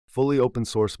Fully open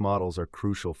source models are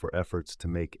crucial for efforts to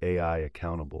make AI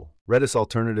accountable. Redis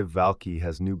alternative Valkey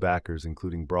has new backers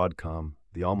including Broadcom,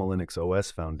 the Alma Linux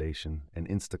OS Foundation, and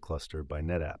Instacluster by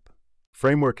NetApp.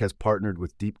 Framework has partnered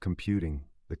with Deep Computing,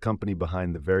 the company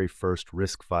behind the very first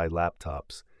RISC-V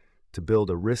laptops, to build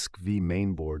a RISC-V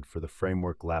mainboard for the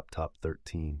Framework Laptop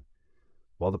 13.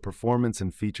 While the performance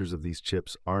and features of these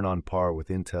chips aren't on par with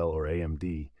Intel or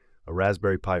AMD, a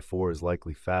Raspberry Pi 4 is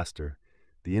likely faster.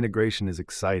 The integration is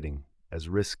exciting, as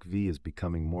RISC-V is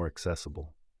becoming more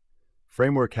accessible.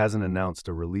 Framework hasn't announced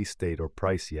a release date or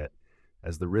price yet,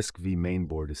 as the RISC-V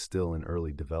mainboard is still in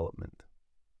early development.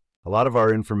 A lot of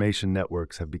our information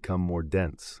networks have become more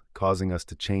dense, causing us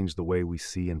to change the way we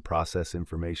see and process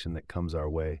information that comes our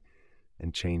way,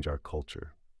 and change our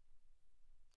culture.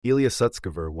 Ilya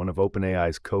Sutskever, one of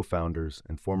OpenAI's co-founders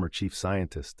and former chief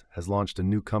scientist, has launched a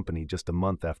new company just a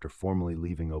month after formally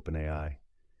leaving OpenAI.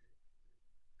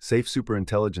 Safe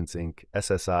Superintelligence Inc.,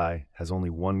 SSI, has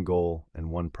only one goal and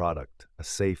one product, a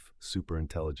safe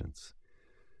superintelligence.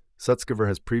 Sutskever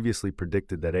has previously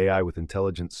predicted that AI with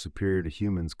intelligence superior to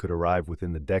humans could arrive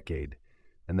within the decade,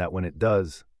 and that when it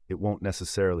does, it won't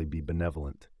necessarily be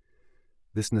benevolent.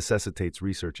 This necessitates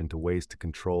research into ways to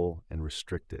control and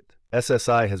restrict it.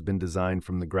 SSI has been designed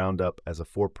from the ground up as a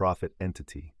for-profit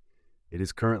entity. It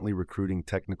is currently recruiting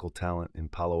technical talent in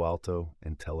Palo Alto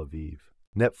and Tel Aviv.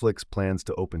 Netflix plans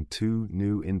to open 2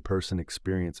 new in-person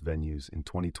experience venues in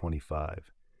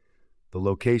 2025. The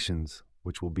locations,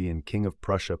 which will be in King of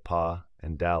Prussia, Pa,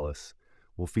 and Dallas,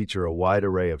 will feature a wide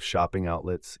array of shopping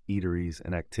outlets, eateries,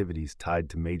 and activities tied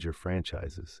to major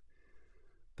franchises.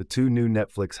 The 2 new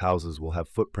Netflix houses will have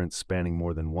footprints spanning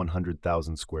more than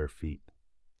 100,000 square feet.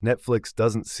 Netflix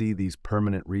doesn't see these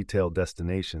permanent retail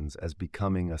destinations as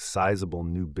becoming a sizable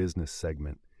new business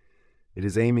segment. It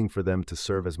is aiming for them to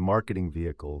serve as marketing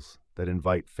vehicles that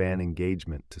invite fan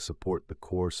engagement to support the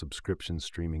core subscription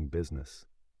streaming business.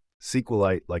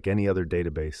 SQLite, like any other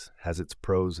database, has its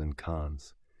pros and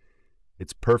cons.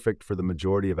 It's perfect for the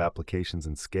majority of applications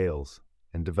and scales,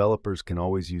 and developers can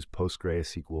always use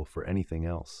PostgreSQL for anything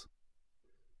else.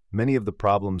 Many of the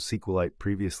problems SQLite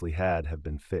previously had have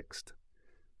been fixed.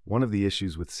 One of the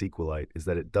issues with SQLite is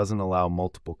that it doesn't allow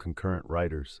multiple concurrent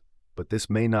writers, but this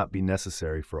may not be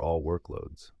necessary for all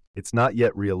workloads. It's not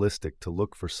yet realistic to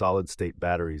look for solid-state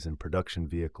batteries in production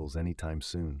vehicles anytime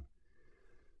soon.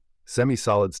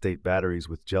 Semi-solid-state batteries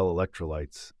with gel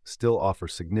electrolytes still offer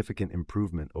significant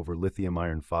improvement over lithium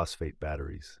iron phosphate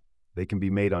batteries. They can be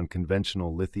made on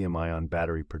conventional lithium-ion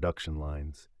battery production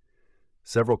lines.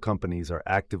 Several companies are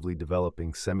actively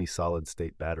developing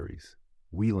semi-solid-state batteries.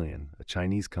 Weilian, a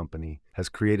Chinese company, has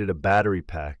created a battery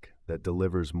pack that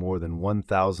delivers more than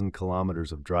 1,000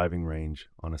 kilometers of driving range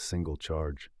on a single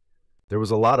charge. There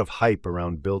was a lot of hype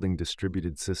around building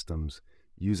distributed systems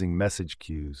using message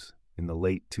queues in the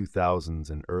late 2000s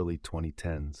and early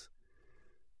 2010s.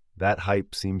 That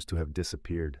hype seems to have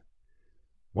disappeared.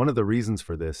 One of the reasons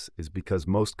for this is because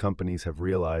most companies have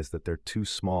realized that they're too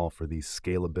small for these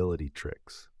scalability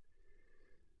tricks.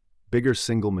 Bigger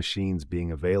single machines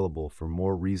being available for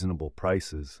more reasonable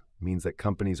prices means that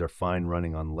companies are fine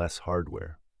running on less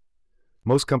hardware.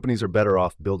 Most companies are better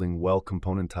off building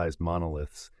well-componentized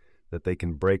monoliths that they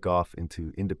can break off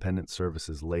into independent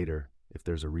services later if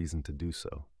there's a reason to do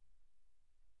so.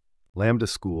 Lambda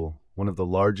School, one of the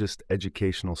largest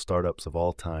educational startups of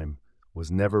all time,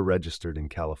 was never registered in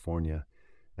California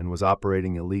and was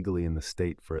operating illegally in the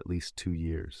state for at least 2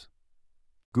 years.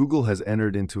 Google has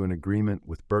entered into an agreement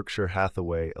with Berkshire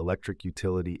Hathaway electric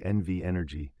utility NV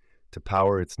Energy to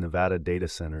power its Nevada data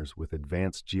centers with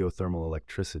advanced geothermal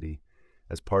electricity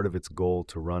as part of its goal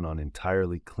to run on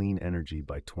entirely clean energy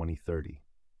by 2030.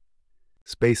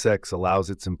 SpaceX allows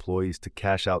its employees to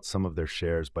cash out some of their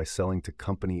shares by selling to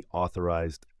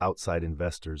company-authorized outside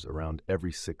investors around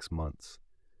every 6 months.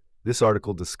 This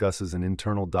article discusses an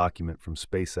internal document from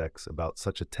SpaceX about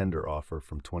such a tender offer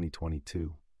from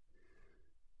 2022.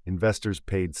 Investors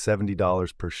paid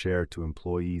 $70 per share to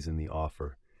employees in the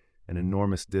offer, an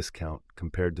enormous discount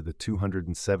compared to the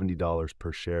 $270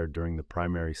 per share during the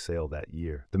primary sale that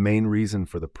year. The main reason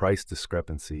for the price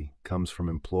discrepancy comes from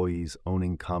employees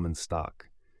owning common stock.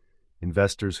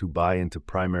 Investors who buy into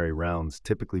primary rounds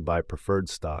typically buy preferred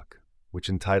stock, which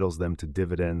entitles them to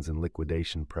dividends and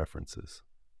liquidation preferences.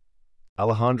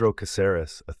 Alejandro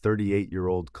Caceres, a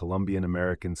 38-year-old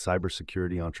Colombian-American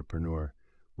cybersecurity entrepreneur,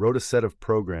 wrote a set of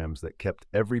programs that kept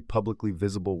every publicly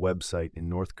visible website in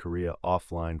North Korea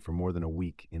offline for more than a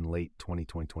week in late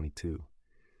 2022.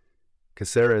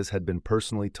 Caceres had been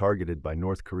personally targeted by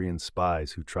North Korean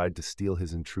spies who tried to steal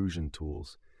his intrusion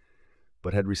tools,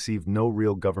 but had received no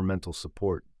real governmental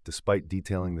support despite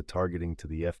detailing the targeting to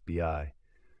the FBI,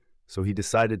 so he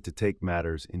decided to take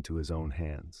matters into his own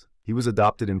hands. He was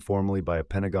adopted informally by a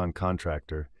Pentagon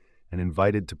contractor and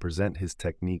invited to present his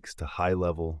techniques to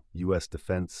high-level U.S.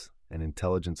 defense and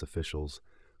intelligence officials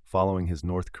following his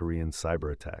North Korean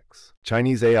cyber attacks.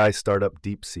 Chinese AI startup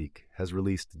DeepSeek has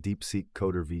released DeepSeek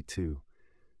Coder V2,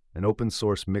 an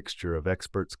open-source mixture of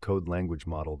experts' code language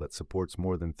model that supports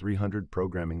more than 300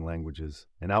 programming languages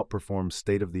and outperforms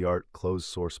state-of-the-art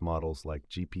closed-source models like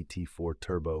GPT-4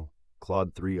 Turbo,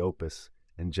 Claude 3 Opus,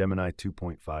 and Gemini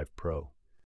 2.5 Pro.